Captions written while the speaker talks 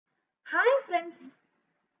Hi friends,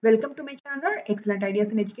 welcome to my channel Excellent Ideas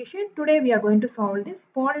in Education. Today we are going to solve this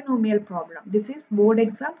polynomial problem. This is board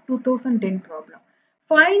exam 2010 problem.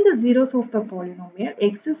 Find the zeros of the polynomial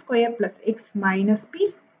x square plus x minus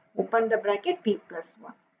p, open the bracket, p plus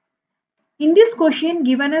 1. In this question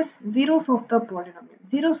given as zeros of the polynomial.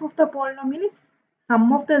 Zeros of the polynomial is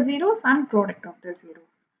sum of the zeros and product of the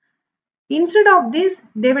zeros. Instead of this,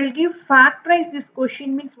 they will give factorize this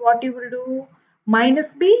question means what you will do? Minus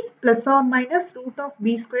b plus or minus root of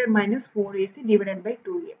b square minus 4ac divided by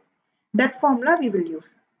 2a. That formula we will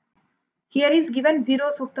use. Here is given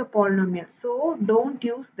zeros of the polynomial. So don't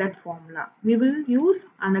use that formula. We will use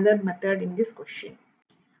another method in this question.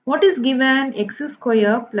 What is given? X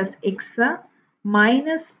square plus x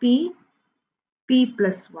minus p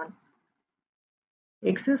plus 1.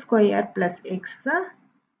 X square plus x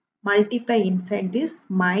multiply inside this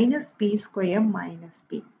minus p square minus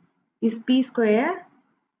p. Is p square?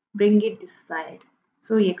 Bring it this side.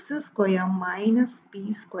 So x square minus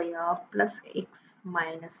p square plus x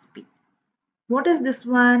minus p. What is this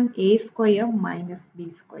one? A square minus b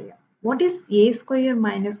square. What is a square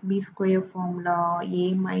minus b square formula?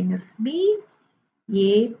 A minus b,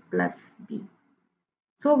 a plus b.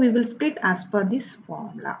 So we will split as per this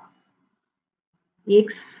formula.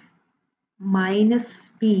 X minus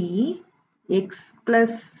p, x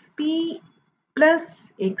plus p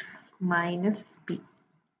plus x minus p.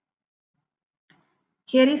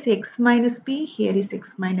 Here is x minus p, here is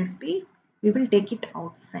x minus p. We will take it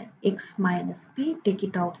outside. X minus p, take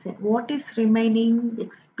it outside. What is remaining?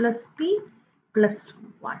 X plus p plus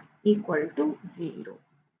 1 equal to 0.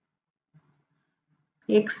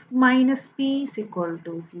 X minus p is equal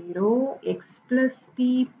to 0. X plus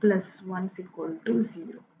p plus 1 is equal to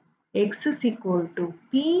 0. X is equal to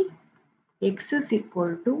p, x is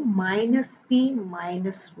equal to minus p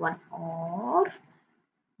minus 1 or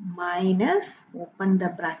minus, open the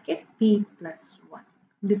bracket, p plus 1.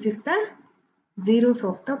 This is the zeros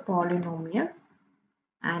of the polynomial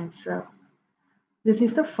answer. This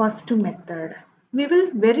is the first method. We will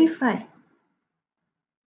verify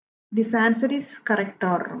this answer is correct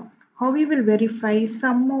or wrong. How we will verify?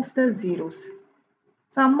 Sum of the zeros.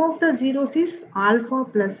 Sum of the zeros is alpha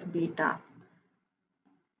plus beta.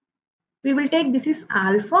 We will take this is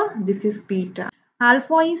alpha, this is beta.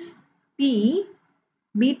 Alpha is p,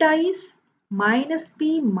 beta is minus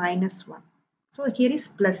p minus 1. So here is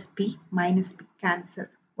plus p minus p, cancel.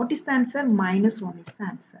 What is the answer? Minus 1 is the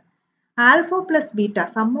answer. Alpha plus beta,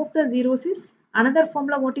 sum of the zeros is another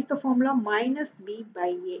formula. What is the formula? Minus b by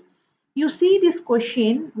a. You see this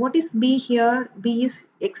question, what is b here? B is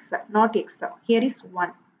x, not x. Here is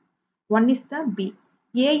 1. 1 is the b.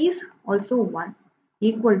 A is also 1,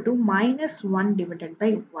 equal to minus 1 divided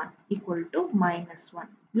by 1 equal to minus 1.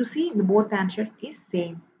 You see both answer is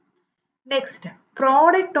same. Next,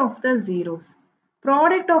 product of the zeros.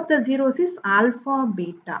 Product of the zeros is alpha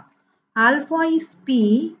beta. Alpha is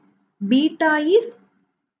p, beta is,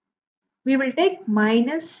 we will take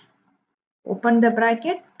minus, open the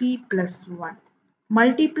bracket, p plus 1.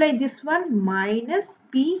 Multiply this one minus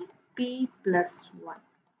p plus 1.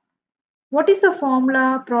 What is the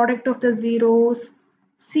formula? Product of the zeros?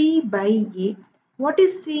 C by A. What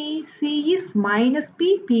is C? C is minus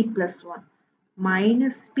p plus 1.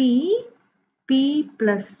 Minus p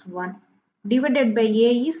plus 1. Divided by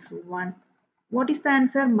A is 1. What is the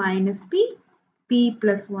answer? Minus p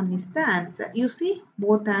plus 1 is the answer. You see,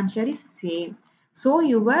 both answer is same. So,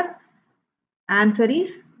 your answer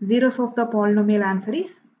is, zeros of the polynomial answer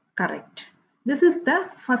is correct. This is the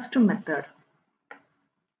first method.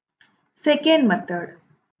 Second method,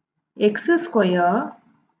 x square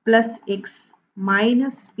plus x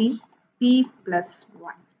minus p plus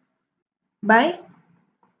 1 by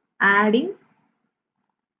adding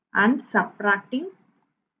and subtracting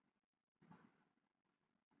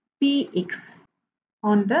px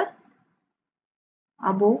on the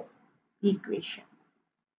above equation.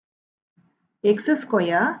 X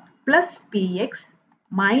square plus px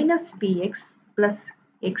minus px plus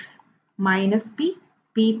x minus p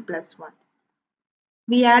plus 1.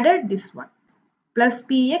 We added this one, plus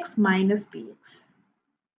px minus px.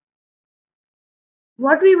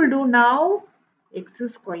 What we will do now? X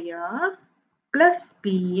square plus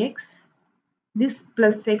px, this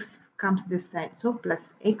plus x comes this side, so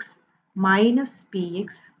plus x minus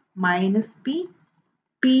px minus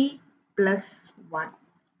p plus 1.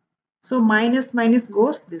 So minus minus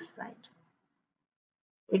goes this side.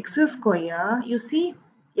 X square, you see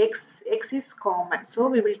x is common, so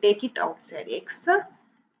we will take it outside. X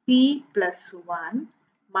p plus 1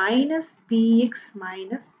 minus px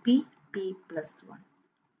minus p plus 1.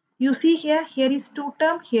 You see here, here is 2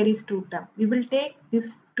 term, here is 2 term. We will take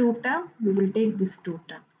this 2 term, we will take this 2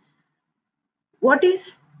 term. What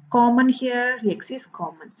is common here? X is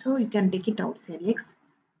common. So you can take it outside.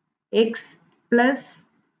 X plus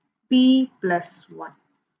p plus 1.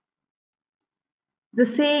 The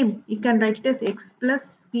same, you can write it as x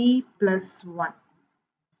plus p plus 1.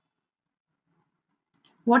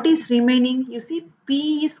 What is remaining? You see,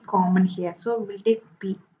 p is common here. So we will take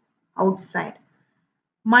p outside.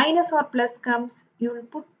 Minus or plus comes, you will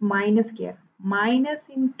put minus here. Minus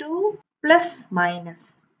into plus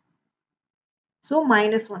minus. So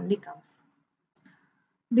minus only comes.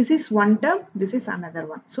 This is one term, this is another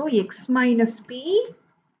one. So x minus p,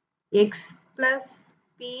 x plus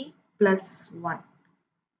p plus 1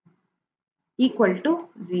 equal to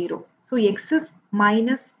 0. So x is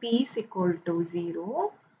minus p is equal to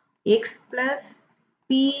 0. X plus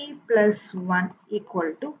p plus 1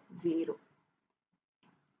 equal to 0.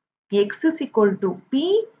 X is equal to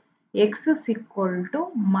p, x is equal to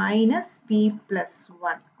minus p plus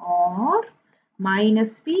 1 or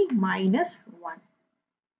minus p minus 1.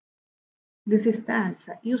 This is the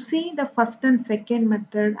answer. You see the first and second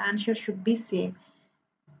method answer should be same.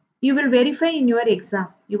 You will verify in your exam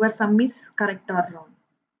your sum is correct or wrong.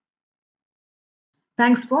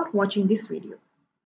 Thanks for watching this video.